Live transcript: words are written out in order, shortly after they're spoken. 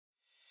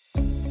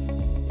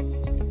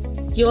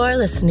You're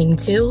listening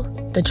to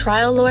The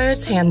Trial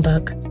Lawyer's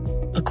Handbook,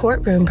 a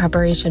courtroom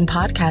preparation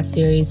podcast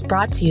series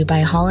brought to you by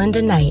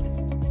Holland & Knight.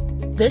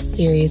 This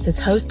series is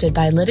hosted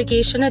by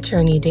litigation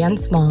attorney Dan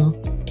Small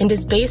and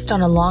is based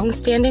on a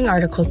long-standing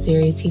article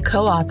series he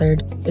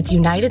co-authored with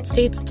United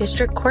States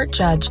District Court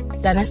Judge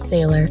Dennis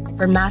Saylor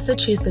for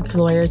Massachusetts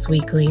Lawyers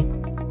Weekly.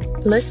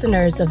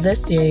 Listeners of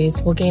this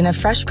series will gain a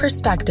fresh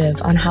perspective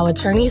on how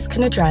attorneys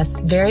can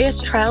address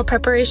various trial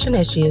preparation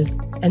issues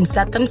and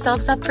set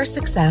themselves up for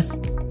success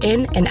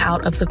in and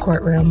out of the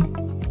courtroom.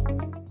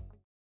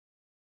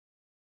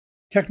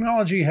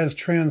 Technology has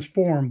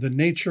transformed the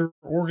nature,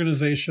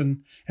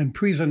 organization, and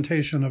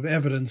presentation of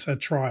evidence at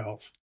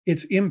trials.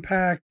 Its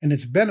impact and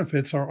its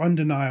benefits are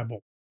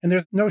undeniable, and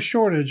there's no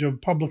shortage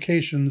of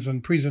publications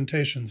and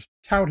presentations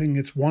touting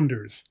its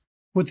wonders.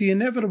 With the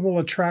inevitable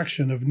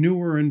attraction of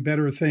newer and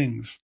better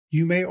things,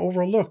 you may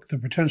overlook the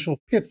potential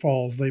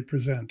pitfalls they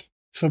present.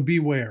 So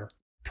beware.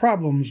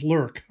 Problems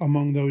lurk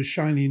among those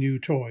shiny new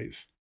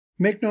toys.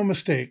 Make no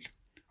mistake,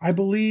 I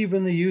believe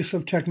in the use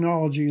of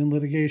technology in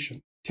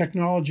litigation.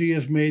 Technology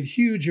has made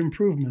huge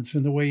improvements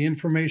in the way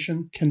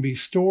information can be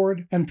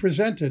stored and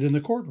presented in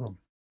the courtroom.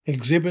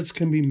 Exhibits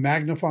can be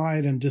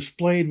magnified and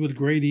displayed with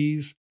great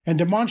ease, and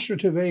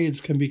demonstrative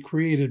aids can be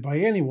created by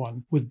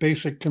anyone with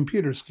basic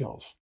computer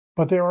skills.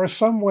 But there are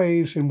some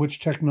ways in which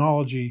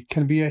technology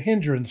can be a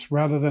hindrance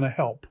rather than a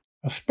help,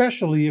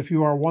 especially if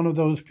you are one of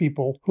those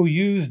people who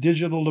use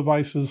digital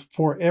devices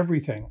for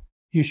everything.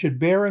 You should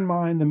bear in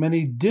mind the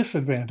many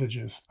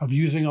disadvantages of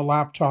using a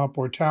laptop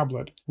or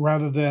tablet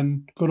rather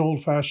than good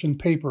old-fashioned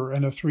paper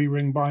and a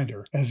 3-ring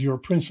binder as your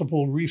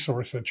principal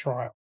resource at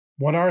trial.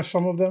 What are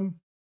some of them?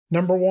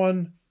 Number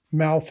 1,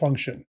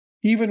 malfunction.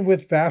 Even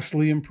with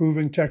vastly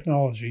improving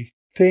technology,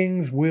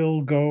 things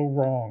will go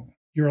wrong.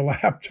 Your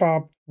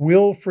laptop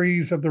will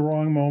freeze at the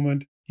wrong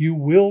moment. You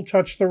will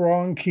touch the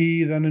wrong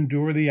key, then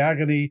endure the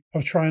agony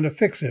of trying to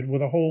fix it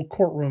with a whole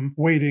courtroom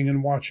waiting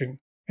and watching.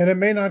 And it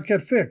may not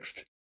get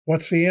fixed.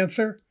 What's the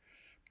answer?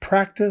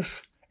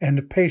 Practice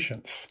and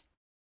patience.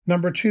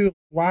 Number 2,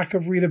 lack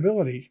of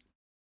readability.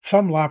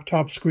 Some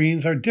laptop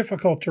screens are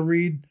difficult to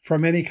read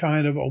from any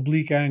kind of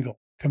oblique angle.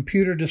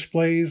 Computer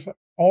displays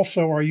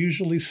also are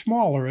usually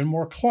smaller and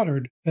more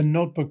cluttered than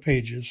notebook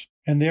pages,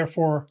 and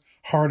therefore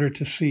harder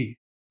to see.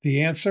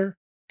 The answer?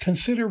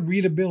 Consider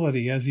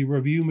readability as you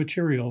review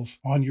materials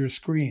on your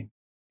screen.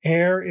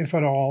 Err, if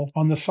at all,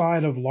 on the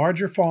side of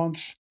larger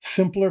fonts,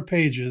 simpler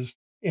pages,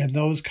 and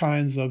those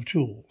kinds of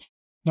tools.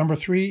 Number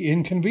 3,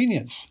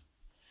 inconvenience.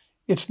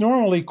 It's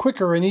normally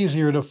quicker and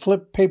easier to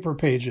flip paper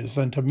pages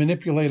than to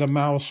manipulate a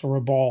mouse or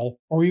a ball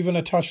or even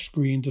a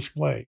touchscreen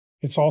display.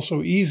 It's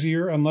also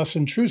easier and less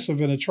intrusive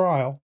in a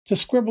trial to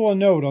scribble a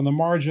note on the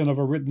margin of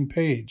a written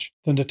page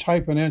than to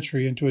type an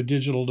entry into a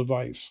digital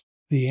device.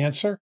 The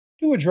answer?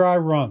 Do a dry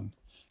run.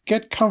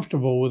 Get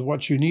comfortable with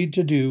what you need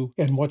to do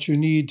and what you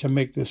need to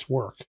make this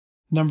work.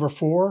 Number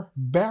 4,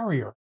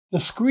 barrier. The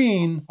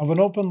screen of an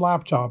open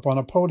laptop on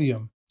a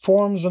podium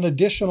forms an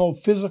additional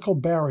physical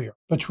barrier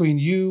between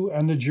you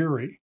and the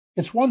jury.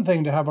 It's one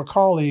thing to have a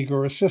colleague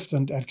or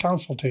assistant at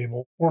counsel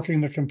table working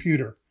the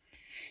computer.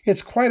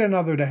 It's quite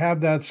another to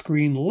have that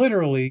screen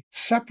literally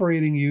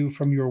separating you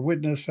from your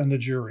witness and the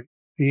jury.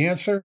 The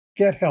answer?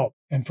 Get help,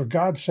 and for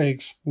God's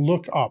sakes,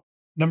 look up.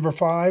 Number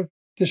 5,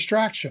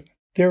 distraction.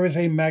 There is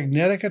a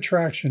magnetic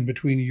attraction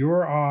between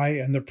your eye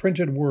and the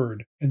printed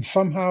word, and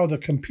somehow the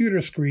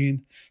computer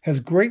screen has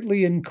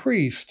greatly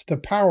increased the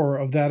power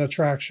of that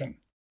attraction.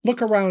 Look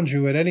around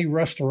you at any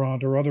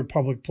restaurant or other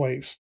public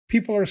place.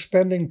 People are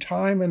spending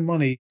time and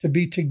money to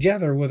be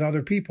together with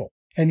other people,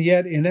 and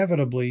yet,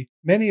 inevitably,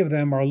 many of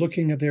them are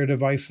looking at their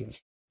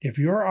devices. If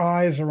your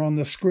eyes are on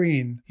the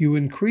screen, you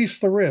increase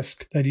the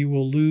risk that you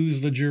will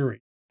lose the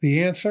jury.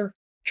 The answer?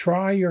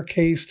 Try your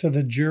case to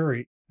the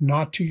jury,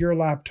 not to your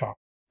laptop.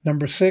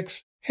 Number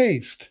 6,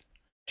 haste.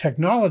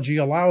 Technology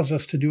allows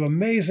us to do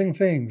amazing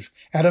things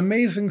at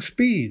amazing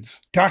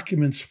speeds.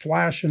 Documents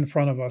flash in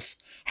front of us,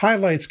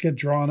 highlights get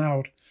drawn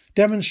out,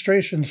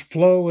 demonstrations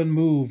flow and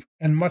move,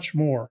 and much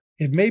more.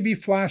 It may be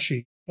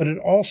flashy, but it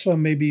also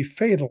may be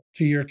fatal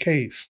to your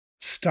case.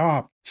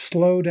 Stop,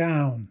 slow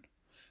down,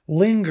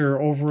 linger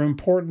over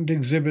important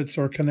exhibits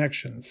or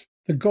connections.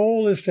 The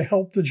goal is to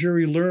help the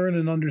jury learn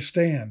and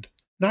understand,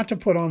 not to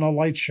put on a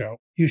light show.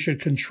 You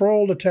should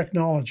control the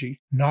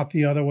technology, not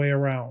the other way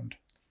around.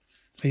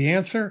 The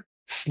answer?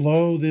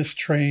 Slow this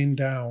train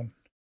down.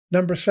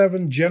 Number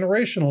 7,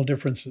 generational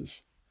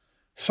differences.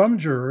 Some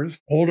jurors,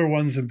 older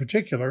ones in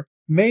particular,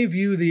 may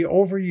view the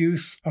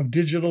overuse of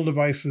digital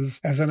devices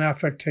as an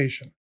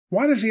affectation.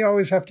 Why does he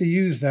always have to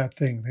use that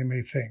thing, they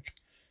may think.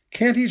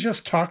 Can't he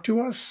just talk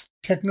to us?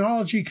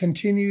 Technology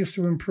continues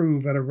to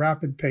improve at a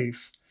rapid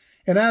pace,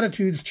 and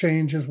attitudes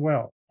change as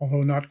well,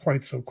 although not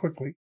quite so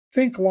quickly.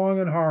 Think long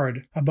and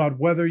hard about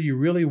whether you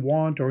really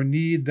want or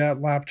need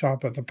that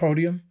laptop at the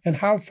podium and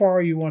how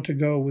far you want to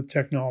go with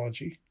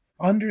technology.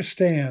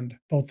 Understand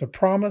both the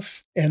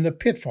promise and the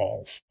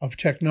pitfalls of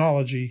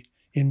technology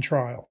in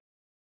trial.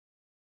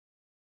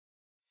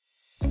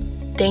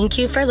 Thank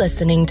you for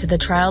listening to the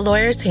Trial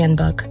Lawyer's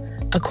Handbook,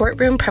 a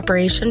courtroom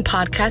preparation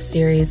podcast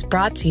series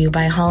brought to you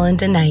by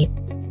Holland & Knight.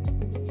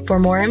 For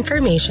more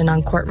information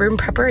on courtroom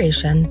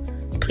preparation,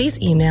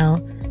 please email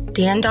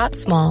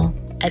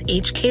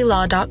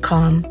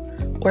dan.small@hklaw.com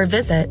or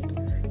visit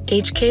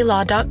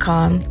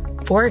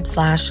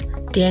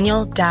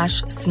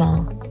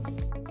hklaw.com/Daniel-Small.